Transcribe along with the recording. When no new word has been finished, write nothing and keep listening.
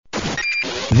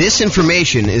This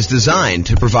information is designed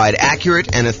to provide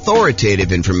accurate and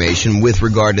authoritative information with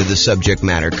regard to the subject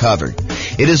matter covered.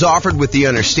 It is offered with the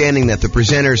understanding that the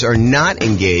presenters are not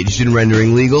engaged in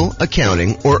rendering legal,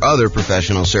 accounting, or other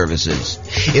professional services.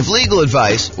 If legal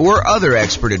advice or other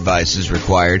expert advice is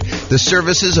required, the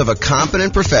services of a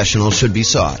competent professional should be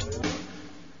sought.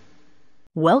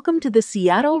 Welcome to the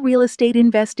Seattle Real Estate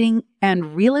Investing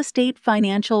and Real Estate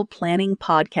Financial Planning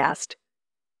Podcast.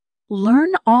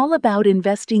 Learn all about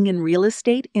investing in real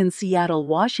estate in Seattle,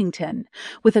 Washington,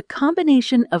 with a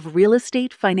combination of real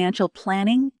estate financial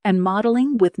planning and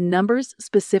modeling with numbers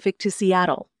specific to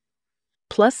Seattle,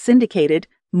 plus syndicated,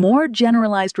 more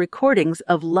generalized recordings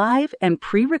of live and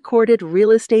pre-recorded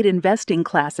real estate investing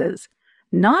classes,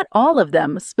 not all of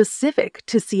them specific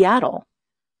to Seattle.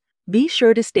 Be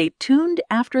sure to stay tuned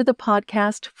after the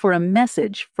podcast for a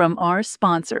message from our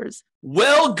sponsors.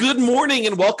 Well, good morning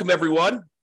and welcome, everyone.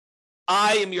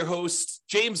 I am your host,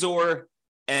 James Orr,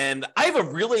 and I have a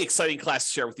really exciting class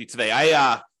to share with you today.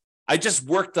 I just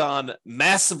worked on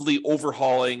massively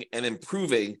overhauling and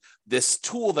improving this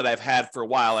tool that I've had for a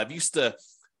while. I've used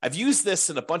this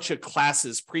in a bunch of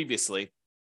classes previously.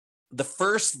 The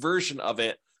first version of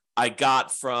it I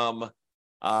got from,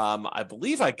 I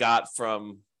believe I got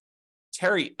from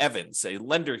Terry Evans, a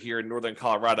lender here in Northern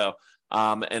Colorado.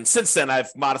 And since then,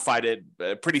 I've modified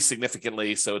it pretty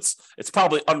significantly, so it's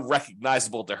probably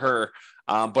unrecognizable to her.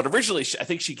 But originally, I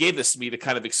think she gave this to me to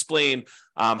kind of explain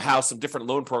how some different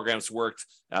loan programs worked.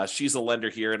 She's a lender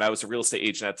here, and I was a real estate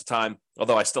agent at the time,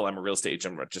 although I still am a real estate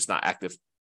agent, I'm just not active.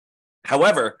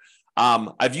 However,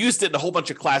 I've used it in a whole bunch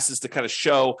of classes to kind of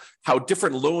show how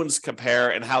different loans compare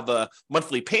and how the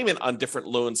monthly payment on different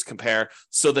loans compare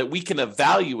so that we can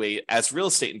evaluate as real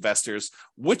estate investors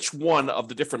which one of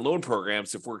the different loan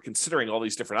programs, if we're considering all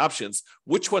these different options,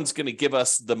 which one's going to give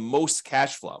us the most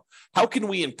cash flow. How can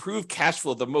we improve cash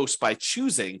flow the most by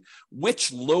choosing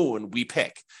which loan we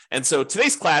pick? And so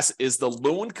today's class is the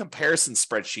loan comparison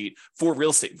spreadsheet for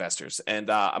real estate investors.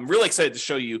 And I'm really excited to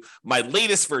show you my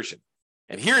latest version.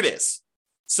 And here it is.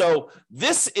 So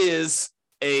this is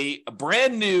a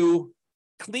brand new,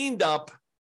 cleaned up,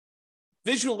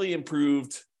 visually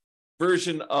improved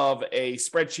version of a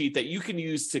spreadsheet that you can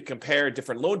use to compare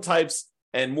different loan types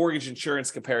and mortgage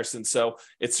insurance comparisons. So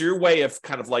it's your way of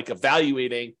kind of like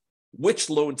evaluating which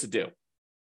loan to do.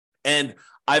 And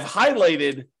I've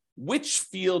highlighted which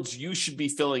fields you should be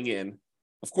filling in.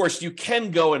 Of course, you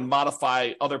can go and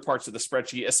modify other parts of the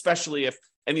spreadsheet, especially if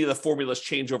any of the formulas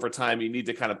change over time, you need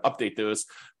to kind of update those.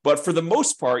 But for the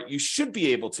most part, you should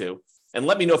be able to. And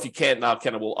let me know if you can't. Now,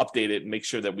 Ken, we'll update it and make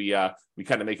sure that we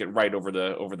kind of make it right over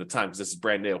the time because this is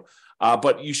brand new.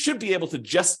 But you should be able to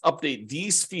just update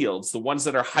these fields, the ones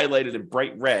that are highlighted in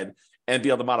bright red, and be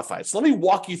able to modify it. So let me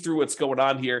walk you through what's going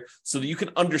on here so that you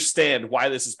can understand why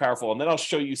this is powerful. And then I'll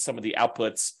show you some of the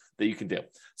outputs that you can do.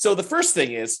 So the first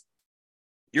thing is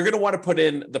you're going to want to put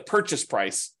in the purchase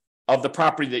price of the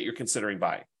property that you're considering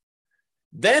buying.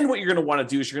 Then what you're going to want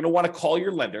to do is you're going to want to call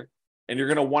your lender and you're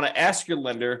going to want to ask your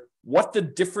lender what the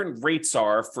different rates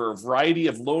are for a variety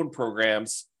of loan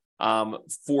programs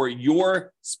for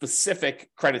your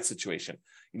specific credit situation.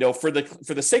 You know, for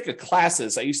the sake of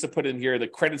classes, I used to put in here the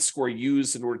credit score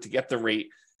used in order to get the rate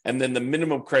and then the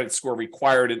minimum credit score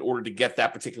required in order to get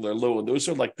that particular loan. Those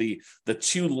are like the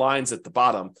two lines at the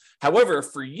bottom. However,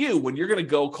 for you, when you're going to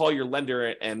go call your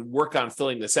lender and work on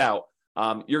filling this out,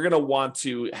 you're going to want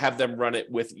to have them run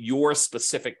it with your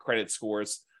specific credit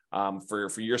scores for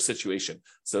your situation.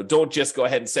 So don't just go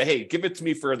ahead and say, hey, give it to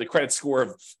me for the credit score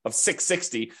of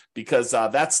 660, because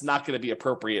that's not going to be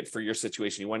appropriate for your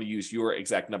situation. You want to use your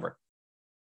exact number.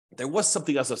 There was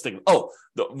something else I was thinking. Oh,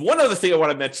 one other thing I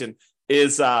want to mention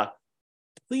is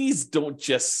please don't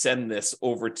just send this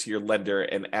over to your lender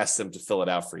and ask them to fill it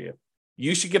out for you.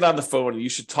 You should get on the phone and you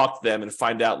should talk to them and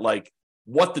find out like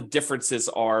what the differences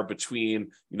are between,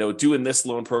 you know, doing this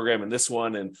loan program and this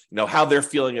one and, you know, how they're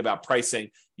feeling about pricing.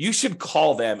 You should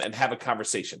call them and have a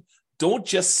conversation. Don't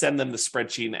just send them the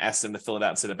spreadsheet and ask them to fill it out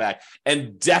and send it back.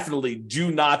 And definitely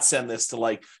do not send this to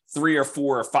like 3 or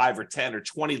 4 or 5 or 10 or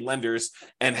 20 lenders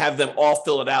and have them all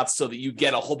fill it out so that you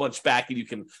get a whole bunch back and you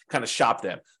can kind of shop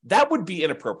them. That would be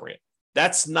inappropriate.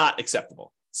 That's not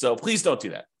acceptable. So please don't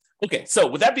do that. Okay, so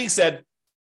with that being said,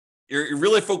 you're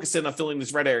really focused in on filling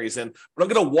these red areas in, but I'm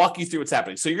going to walk you through what's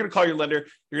happening. So you're going to call your lender.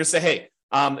 You're going to say, hey,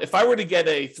 if I were to get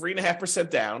a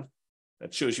 3.5% down,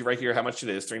 that shows you right here how much it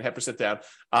is, 3.5% down,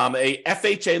 a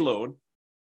FHA loan,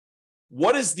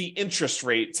 what is the interest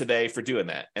rate today for doing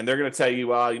that? And they're going to tell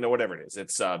you, you know, whatever it is.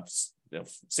 It's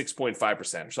 6.5%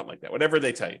 or something like that, whatever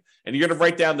they tell you. And you're going to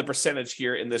write down the percentage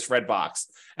here in this red box.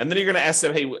 And then you're going to ask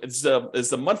them, hey, is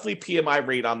the monthly PMI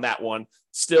rate on that one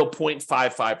still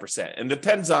 0.55%? And it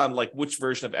depends on like which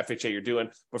version of FHA you're doing.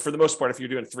 But for the most part, if you're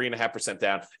doing 3.5%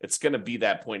 down, it's going to be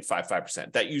that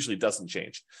 0.55%. That usually doesn't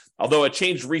change. Although it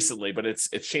changed recently, but it's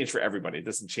changed for everybody. It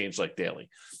doesn't change like daily.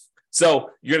 So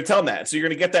you're going to tell them that. So you're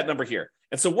going to get that number here.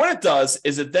 And so what it does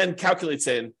is it then calculates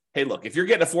in, hey, look, if you're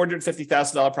getting a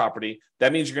 $450,000 property,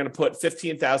 that means you're going to put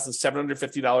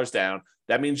 $15,750 down.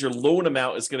 That means your loan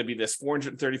amount is going to be this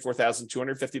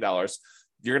 $434,250.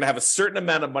 You're going to have a certain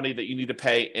amount of money that you need to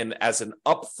pay in as an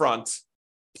upfront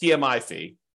PMI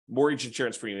fee, mortgage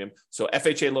insurance premium. So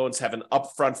FHA loans have an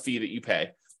upfront fee that you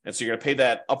pay. And so you're going to pay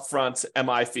that upfront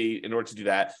MI fee in order to do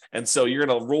that. And so you're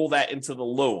going to roll that into the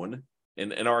loan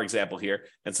in our example here.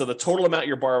 And so the total amount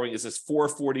you're borrowing is this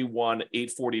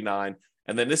 $441,849.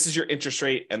 And then this is your interest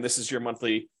rate, and this is your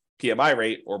monthly PMI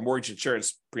rate or mortgage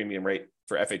insurance premium rate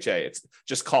for FHA. It's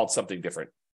just called something different.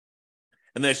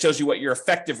 And then it shows you what your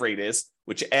effective rate is,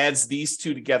 which adds these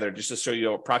two together just to show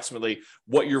you approximately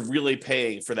what you're really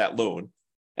paying for that loan.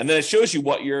 And then it shows you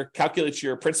calculates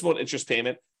your principal and interest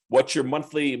payment, what your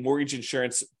monthly mortgage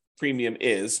insurance premium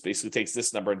is, basically takes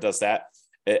this number and does that.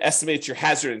 It estimates your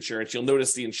hazard insurance. You'll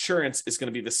notice the insurance is going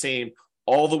to be the same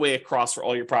all the way across for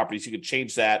all your properties. You can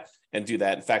change that and do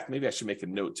that. In fact, maybe I should make a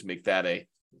note to make that a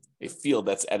field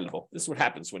that's editable. This is what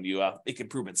happens when you make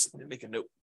improvements. I'm going to make a note.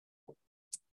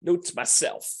 Note to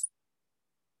myself.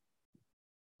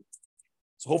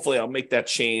 So hopefully I'll make that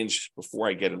change before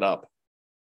I get it up.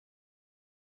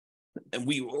 And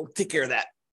we will take care of that.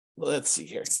 Let's see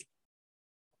here.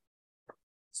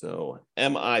 So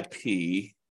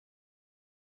MIP.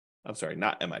 I'm sorry,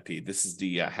 not MIP. This is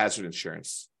the hazard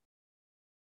insurance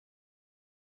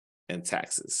and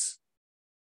taxes.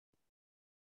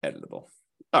 Editable.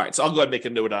 All right, so I'll go ahead and make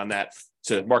a note on that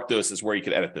to mark those as where you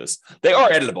can edit those. They are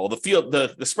editable.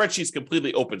 The spreadsheet's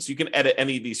completely open, so you can edit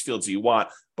any of these fields you want,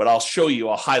 but I'll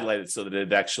highlight it so that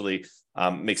it actually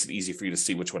makes it easy for you to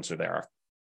see which ones there are.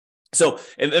 So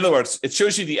in other words, it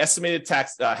shows you the estimated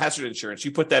tax hazard insurance.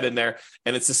 You put that in there,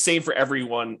 and it's the same for every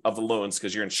one of the loans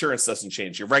because your insurance doesn't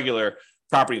change. Your regular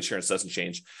property insurance doesn't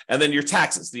change. And then your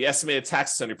taxes, the estimated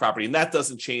taxes on your property, and that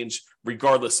doesn't change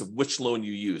regardless of which loan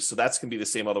you use. So that's going to be the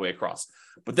same all the way across.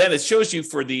 But then it shows you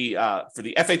for the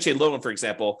FHA loan, for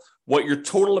example, what your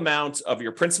total amount of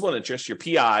your principal and interest, your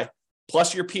PI,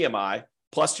 plus your PMI,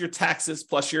 plus your taxes,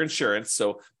 plus your insurance.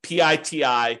 So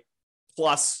PITI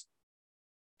plus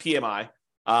PMI,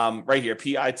 right here,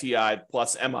 PITI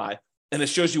plus MI, and it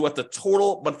shows you what the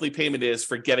total monthly payment is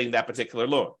for getting that particular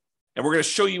loan. And we're going to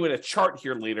show you in a chart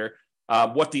here later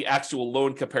what the actual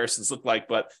loan comparisons look like,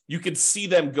 but you can see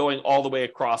them going all the way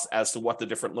across as to what the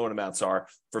different loan amounts are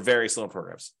for various loan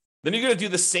programs. Then you're going to do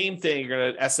the same thing. You're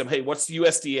going to ask them, hey, what's the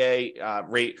USDA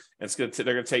rate? And they're going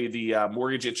to tell you the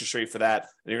mortgage interest rate for that.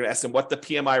 And you're going to ask them what the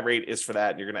PMI rate is for that.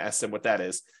 And you're going to ask them what that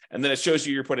is. And then it shows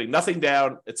you you're putting nothing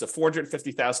down. It's a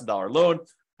 $450,000 loan.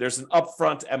 There's an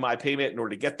upfront MI payment in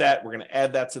order to get that. We're going to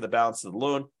add that to the balance of the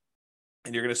loan.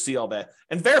 And you're going to see all that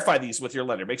and verify these with your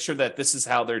lender. Make sure that this is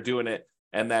how they're doing it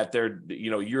and that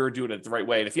you're doing it the right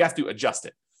way. And if you have to, adjust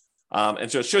it. And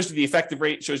so it shows you the effective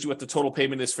rate, shows you what the total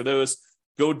payment is for those.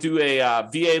 Go do a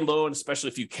VA loan, especially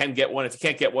if you can get one. If you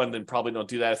can't get one, then probably don't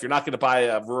do that. If you're not going to buy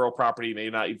a rural property, you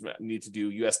may not even need to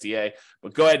do USDA,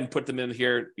 but go ahead and put them in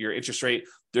here, your interest rate.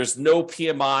 There's no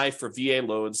PMI for VA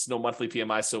loans, no monthly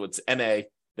PMI, so it's NA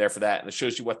there for that. And it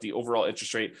shows you what the overall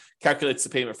interest rate calculates the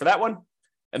payment for that one.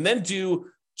 And then do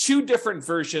two different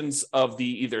versions of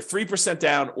the either 3%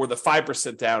 down or the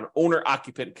 5% down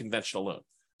owner-occupant conventional loan.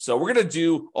 So we're going to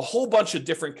do a whole bunch of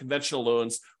different conventional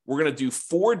loans. We're going to do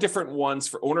 4 different ones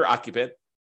for owner-occupant,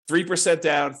 3%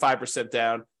 down, 5%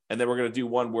 down, and then we're going to do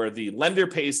one where the lender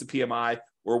pays the PMI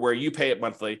or where you pay it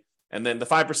monthly. And then the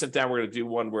 5% down, we're going to do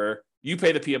one where you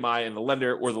pay the PMI and the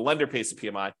lender pays the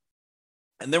PMI.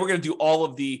 And then we're going to do all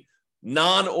of the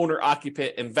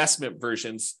non-owner-occupant investment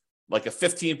versions, like a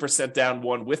 15% down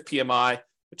one with PMI,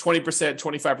 20%,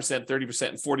 25%, 30%,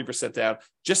 and 40% down,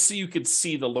 just so you can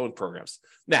see the loan programs.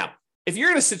 Now, if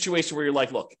you're in a situation where you're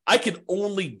like, look, I can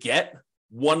only get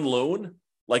one loan,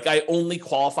 like I only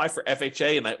qualify for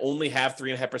FHA and I only have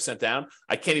 3.5% down,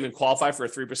 I can't even qualify for a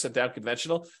 3% down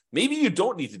conventional, maybe you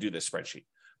don't need to do this spreadsheet.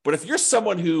 But if you're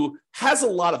someone who has a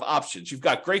lot of options, you've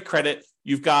got great credit,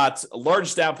 you've got a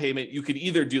large down payment, you could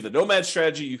either do the nomad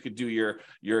strategy, you could do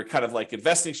your kind of like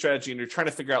investing strategy, and you're trying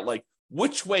to figure out like,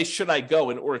 which way should I go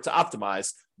in order to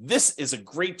optimize? This is a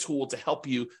great tool to help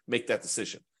you make that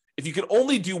decision. If you can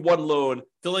only do one loan,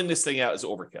 filling this thing out is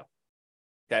overkill.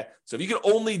 Okay. So if you can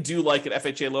only do like an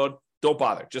FHA loan, don't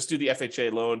bother. Just do the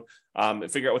FHA loan,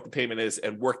 and figure out what the payment is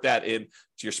and work that into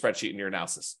your spreadsheet and your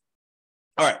analysis.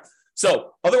 All right.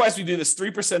 So otherwise, we do this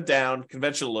 3% down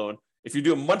conventional loan. If you're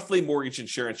doing monthly mortgage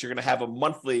insurance, you're going to have a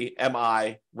monthly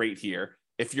MI rate here.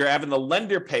 If you're having the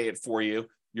lender pay it for you,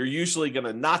 you're usually going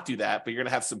to not do that, but you're going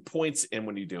to have some points in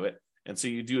when you do it. And so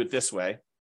you do it this way.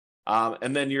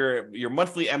 And then your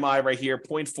monthly MI right here,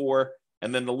 0.4,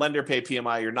 and then the lender pay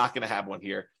PMI, you're not going to have one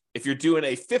here. If you're doing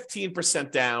a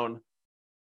 15% down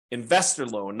investor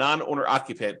loan, non-owner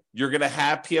occupant, you're going to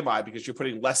have PMI because you're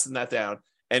putting less than that down,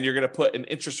 and you're going to put an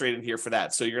interest rate in here for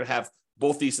that. So you're going to have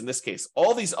both these in this case.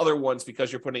 All these other ones,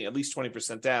 because you're putting at least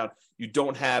 20% down, you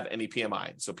don't have any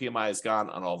PMI. So PMI is gone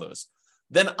on all those.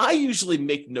 Then I usually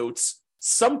make notes.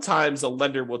 Sometimes a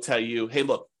lender will tell you, hey,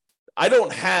 look, I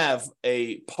don't have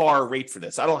a par rate for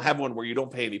this. I don't have one where you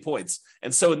don't pay any points.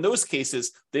 And so in those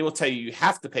cases, they will tell you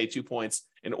have to pay 2 points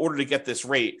in order to get this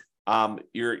rate.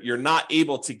 You're not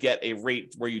able to get a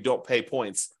rate where you don't pay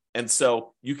points. And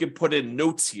so you can put in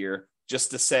notes here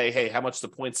just to say, hey, how much the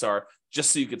points are,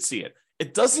 just so you can see it.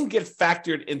 It doesn't get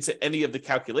factored into any of the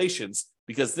calculations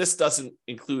because this doesn't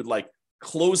include like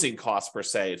closing costs per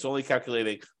se. It's only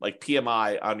calculating like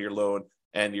PMI on your loan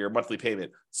and your monthly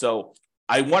payment. So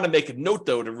I want to make a note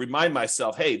though to remind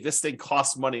myself, hey, this thing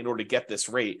costs money in order to get this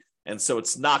rate. And so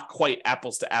it's not quite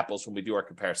apples to apples when we do our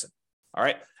comparison. All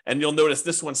right. And you'll notice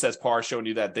this one says par, showing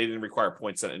you that they didn't require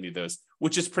points on any of those,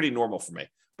 which is pretty normal for me.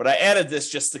 But I added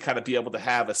this just to kind of be able to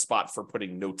have a spot for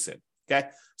putting notes in. Okay.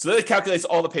 So then it calculates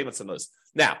all the payments on those.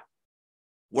 Now,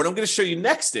 what I'm going to show you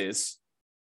next is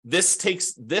this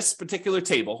takes this particular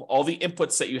table, all the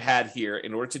inputs that you had here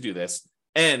in order to do this,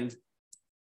 and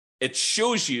it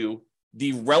shows you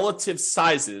the relative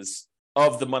sizes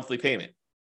of the monthly payment.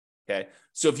 Okay.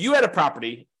 So if you had a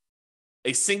property,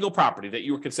 a single property that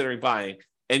you were considering buying,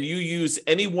 and you use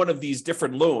any one of these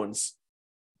different loans,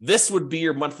 this would be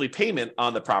your monthly payment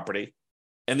on the property,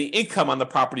 and the income on the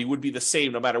property would be the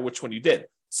same no matter which one you did.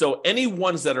 So any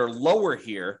ones that are lower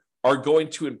here are going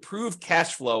to improve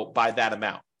cash flow by that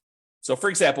amount. So for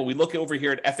example, we look over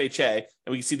here at FHA,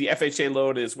 and we can see the FHA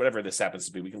loan is whatever this happens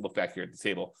to be. We can look back here at the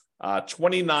table,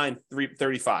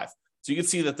 $29,335. So you can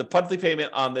see that the monthly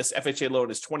payment on this FHA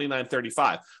loan is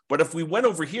 $29,335. But if we went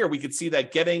over here, we could see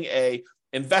that getting a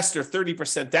investor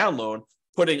 30% down loan,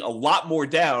 putting a lot more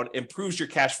down, improves your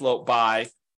cash flow by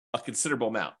a considerable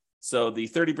amount. So the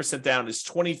 30% down is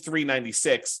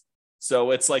 $23.96.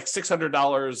 So it's like $600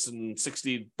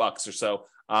 or so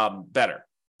better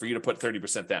for you to put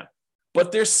 30% down.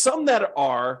 But there's some that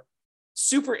are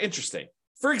super interesting.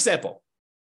 For example,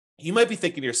 you might be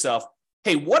thinking to yourself,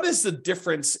 hey, what is the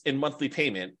difference in monthly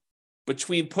payment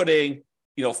between putting,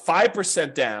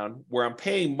 5% down where I'm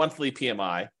paying monthly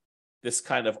PMI, this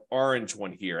kind of orange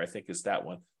one here, I think is that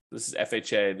one. This is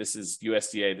FHA, this is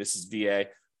USDA, this is VA,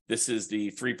 this is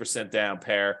the 3% down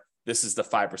pair, this is the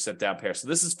 5% down pair. So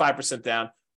this is 5%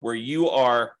 down where you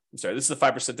are, this is the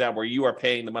 5% down where you are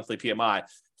paying the monthly PMI.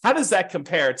 How does that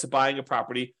compare to buying a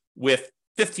property with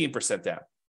 15% down?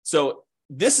 So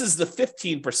this is the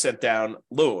 15% down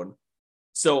loan.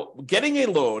 So getting a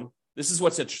loan, this is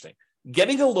what's interesting.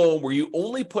 Getting a loan where you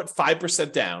only put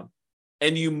 5% down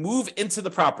and you move into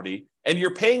the property and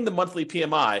you're paying the monthly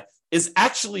PMI is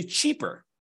actually cheaper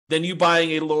than you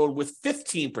buying a loan with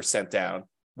 15% down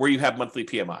where you have monthly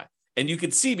PMI. And you can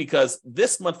see because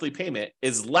this monthly payment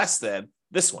is less than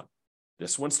this one.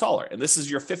 This one's taller, and this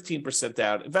is your 15%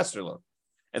 down investor loan.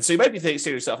 And so you might be saying to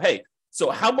yourself, hey,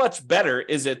 so how much better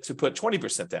is it to put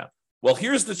 20% down? Well,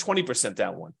 here's the 20%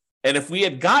 down one. And if we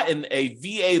had gotten a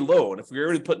VA loan, if we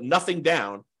were to put nothing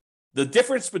down, the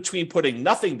difference between putting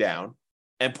nothing down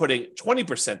and putting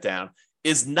 20% down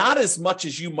is not as much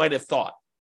as you might have thought,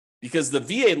 because the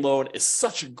VA loan is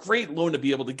such a great loan to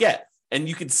be able to get. And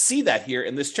you can see that here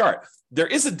in this chart. There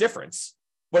is a difference,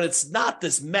 but it's not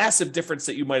this massive difference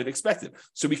that you might have expected.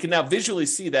 So we can now visually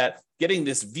see that getting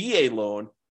this VA loan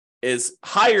is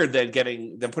higher than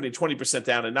putting 20%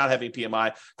 down and not having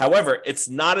PMI. However, it's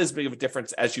not as big of a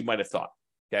difference as you might have thought.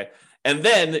 Okay. And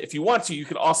then if you want to, you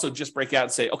can also just break out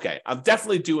and say, okay, I'm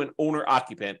definitely doing owner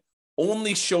occupant.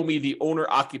 Only show me the owner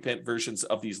occupant versions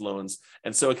of these loans.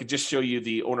 And so it could just show you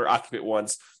the owner occupant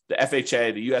ones, the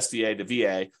FHA, the USDA, the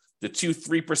VA, the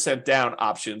 3% down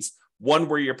options, one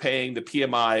where you're paying the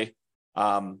PMI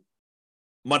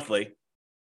monthly,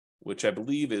 which I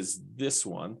believe is this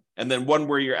one. And then one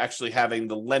where you're actually having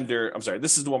the lender,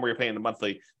 this is the one where you're paying the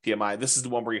monthly PMI. This is the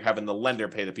one where you're having the lender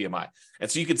pay the PMI. And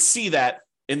so you can see that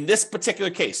in this particular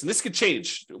case, and this could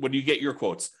change when you get your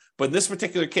quotes, but in this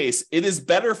particular case, it is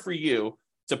better for you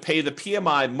to pay the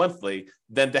PMI monthly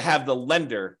than to have the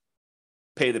lender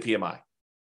pay the PMI.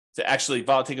 to actually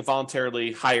take a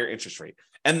voluntarily higher interest rate.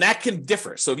 And that can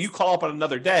differ. So if you call up on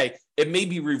another day, it may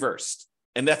be reversed.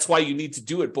 And that's why you need to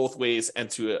do it both ways and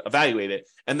to evaluate it.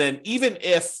 And then even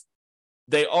if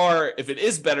it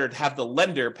is better to have the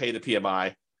lender pay the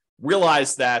PMI,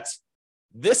 realize that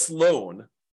this loan,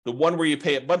 the one where you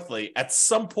pay it monthly, at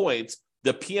some point,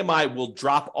 the PMI will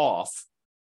drop off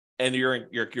and your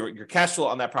cash flow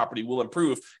on that property will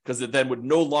improve because it then would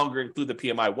no longer include the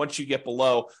PMI once you get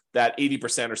below that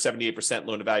 80% or 78%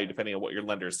 loan to value, depending on what your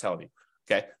lender is telling you.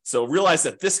 Okay, so realize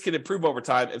that this can improve over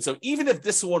time. And so even if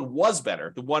this one was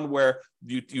better, the one where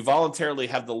you voluntarily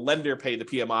have the lender pay the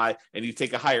PMI and you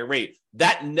take a higher rate,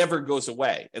 that never goes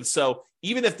away. And so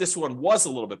even if this one was a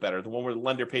little bit better, the one where the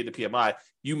lender paid the PMI,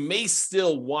 you may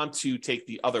still want to take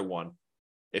the other one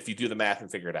if you do the math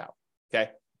and figure it out.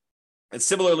 Okay. And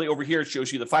similarly over here, it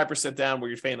shows you the 5% down where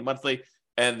you're paying the monthly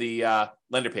and the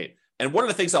lender paid. And one of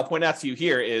the things I'll point out to you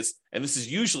here is, and this is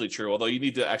usually true, although you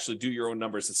need to actually do your own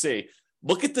numbers to see,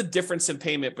 look at the difference in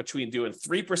payment between doing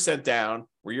 3% down,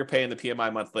 where you're paying the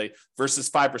PMI monthly, versus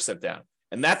 5% down.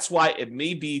 And that's why it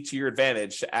may be to your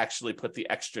advantage to actually put the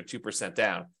extra 2%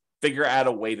 down. Figure out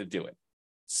a way to do it.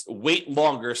 Wait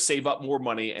longer, save up more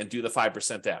money, and do the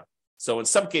 5% down. So in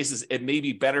some cases, it may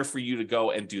be better for you to go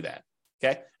and do that.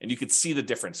 Okay? And you can see the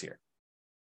difference here.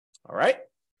 All right?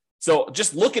 So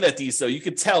just looking at these, though, you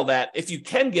could tell that if you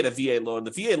can get a VA loan,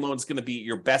 the VA loan is going to be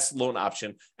your best loan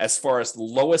option as far as the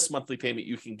lowest monthly payment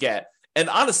you can get. And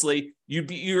honestly,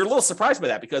 you're a little surprised by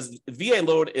that because the VA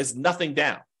loan is nothing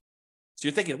down. So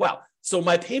you're thinking, wow, so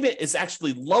my payment is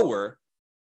actually lower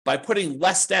by putting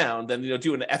less down than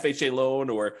doing an FHA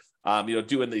loan or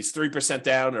doing these 3%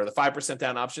 down or the 5%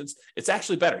 down options. It's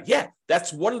actually better. Yeah,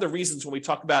 that's one of the reasons when we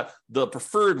talk about the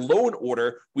preferred loan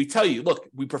order, we tell you, look,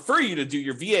 we prefer you to do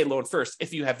your VA loan first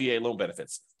if you have VA loan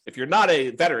benefits. If you're not a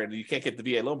veteran and you can't get the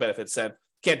VA loan benefits, then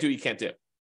can't do what you can't do.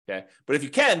 Okay, but if you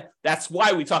can, that's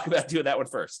why we talk about doing that one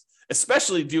first,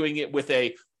 especially doing it with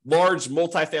a large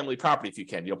multifamily property if you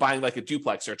can, buying like a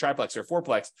duplex or a triplex or a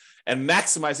fourplex and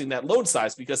maximizing that loan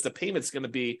size because the payment's going to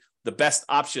be the best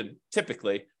option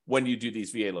typically when you do these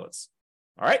VA loans.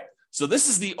 All right. So this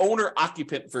is the owner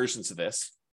occupant versions of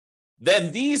this.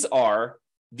 Then these are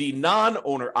the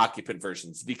non-owner occupant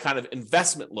versions, the kind of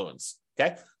investment loans.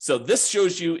 Okay. So this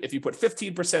shows you if you put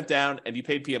 15% down and you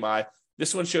paid PMI.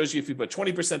 This one shows you if you put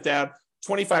 20% down,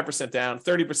 25% down,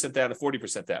 30% down, and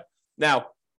 40% down. Now,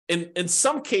 in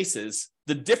some cases,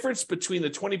 the difference between the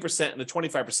 20% and the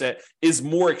 25% is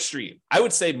more extreme. I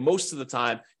would say most of the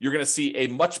time, you're going to see a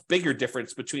much bigger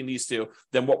difference between these two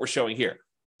than what we're showing here.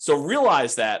 So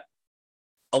realize that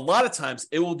a lot of times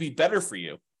it will be better for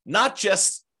you, not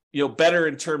just better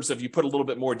in terms of you put a little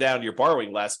bit more down, you're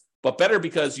borrowing less, but better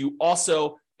because you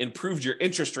also improved your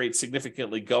interest rate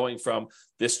significantly going from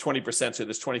this 20% to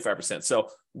this 25%. So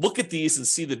look at these and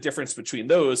see the difference between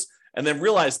those. And then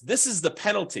realize this is the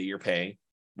penalty you're paying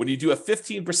when you do a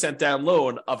 15% down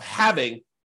loan of having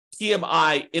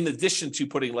PMI in addition to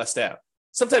putting less down.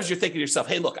 Sometimes you're thinking to yourself,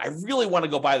 hey, look, I really want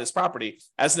to go buy this property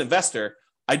as an investor.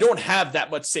 I don't have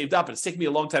that much saved up. It's taken me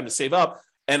a long time to save up.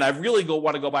 And I really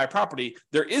want to go buy a property.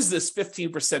 There is this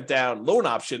 15% down loan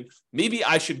option. Maybe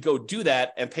I should go do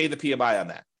that and pay the PMI on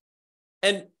that.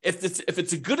 And if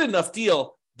it's a good enough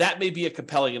deal, that may be a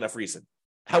compelling enough reason.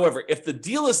 However, if the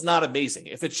deal is not amazing,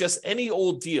 if it's just any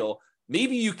old deal,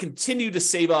 maybe you continue to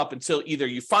save up until either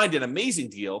you find an amazing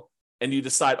deal and you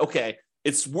decide, okay,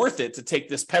 it's worth it to take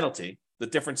this penalty, the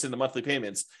difference in the monthly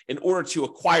payments, in order to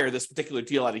acquire this particular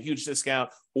deal at a huge discount,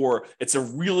 or it's a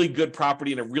really good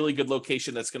property in a really good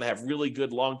location that's going to have really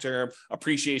good long-term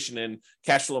appreciation and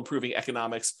cash flow improving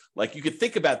economics. Like you could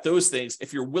think about those things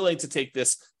if you're willing to take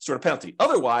this sort of penalty.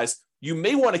 Otherwise, you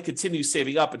may want to continue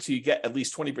saving up until you get at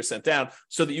least 20% down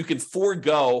so that you can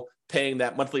forego paying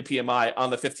that monthly PMI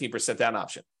on the 15% down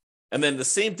option. And then the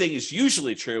same thing is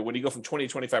usually true when you go from 20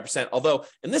 to 25%, although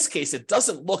in this case, it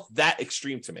doesn't look that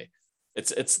extreme to me.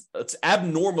 It's an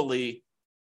abnormally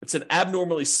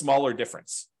smaller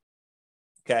difference.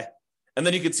 Okay. And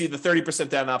then you can see the 30%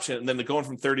 down option, and then the going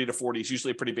from 30 to 40 is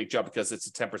usually a pretty big jump because it's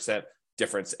a 10%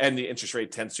 difference, and the interest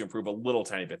rate tends to improve a little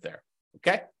tiny bit there.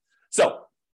 Okay. So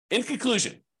in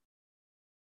conclusion,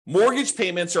 mortgage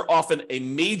payments are often a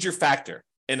major factor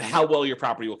in how well your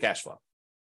property will cash flow.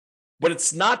 But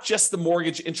it's not just the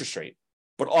mortgage interest rate,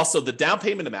 but also the down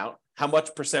payment amount, how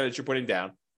much percentage you're putting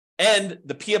down, and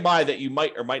the PMI that you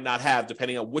might or might not have,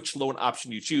 depending on which loan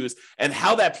option you choose, and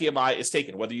how that PMI is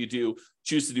taken, whether you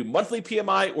choose to do monthly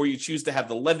PMI or you choose to have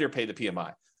the lender pay the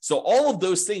PMI. So all of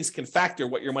those things can factor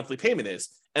what your monthly payment is.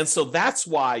 And so that's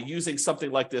why using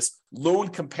something like this loan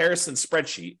comparison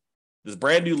spreadsheet, this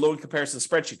brand new loan comparison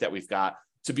spreadsheet that we've got,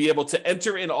 to be able to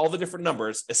enter in all the different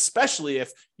numbers, especially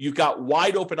if you've got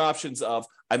wide open options of,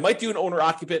 I might do an owner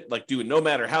occupant, like do a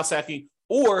nomad or house hacking,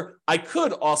 or I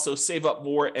could also save up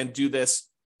more and do this,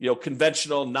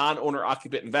 conventional non-owner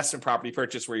occupant investment property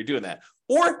purchase where you're doing that.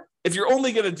 Or if you're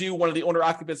only going to do one of the owner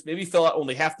occupants, maybe fill out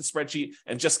only half the spreadsheet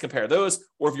and just compare those.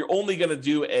 Or if you're only going to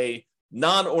do a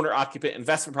non-owner occupant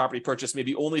investment property purchase,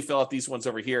 maybe only fill out these ones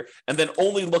over here, and then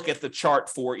only look at the chart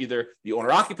for either the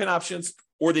owner occupant options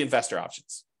or the investor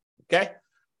options. Okay,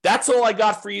 that's all I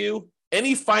got for you.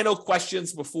 Any final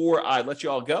questions before I let you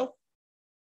all go?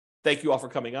 Thank you all for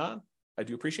coming on. I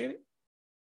do appreciate it.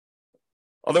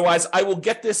 Otherwise, I will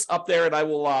get this up there, and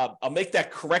I'll make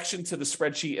that correction to the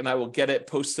spreadsheet, and I will get it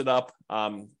posted up.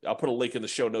 I'll put a link in the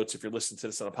show notes if you're listening to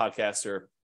this on a podcast, or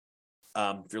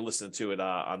if you're listening to it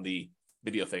on the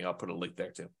video thing, I'll put a link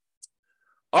there too.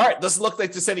 All right, doesn't look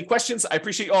like there's any questions. I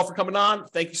appreciate you all for coming on.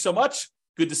 Thank you so much.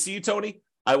 Good to see you, Tony.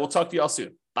 I will talk to you all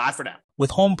soon. Bye for now.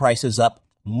 With home prices up,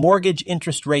 mortgage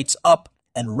interest rates up,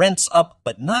 and rents up,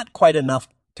 but not quite enough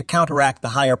to counteract the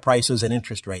higher prices and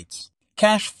interest rates.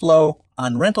 Cash flow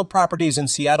on rental properties in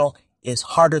Seattle is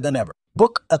harder than ever.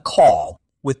 Book a call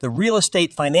with the Real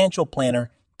Estate Financial Planner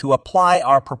to apply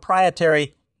our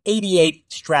proprietary 88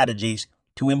 strategies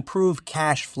to improve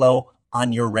cash flow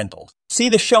on your rentals. See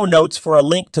the show notes for a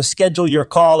link to schedule your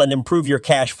call and improve your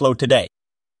cash flow today.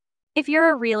 If you're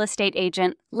a real estate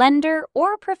agent, lender,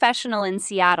 or professional in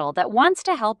Seattle that wants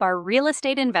to help our real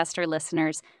estate investor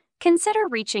listeners, consider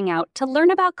reaching out to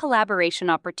learn about collaboration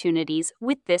opportunities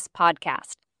with this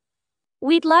podcast.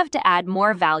 We'd love to add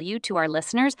more value to our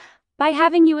listeners by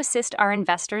having you assist our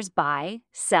investors buy,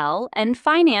 sell, and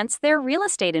finance their real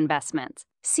estate investments.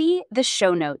 See the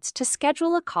show notes to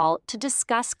schedule a call to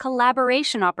discuss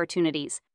collaboration opportunities.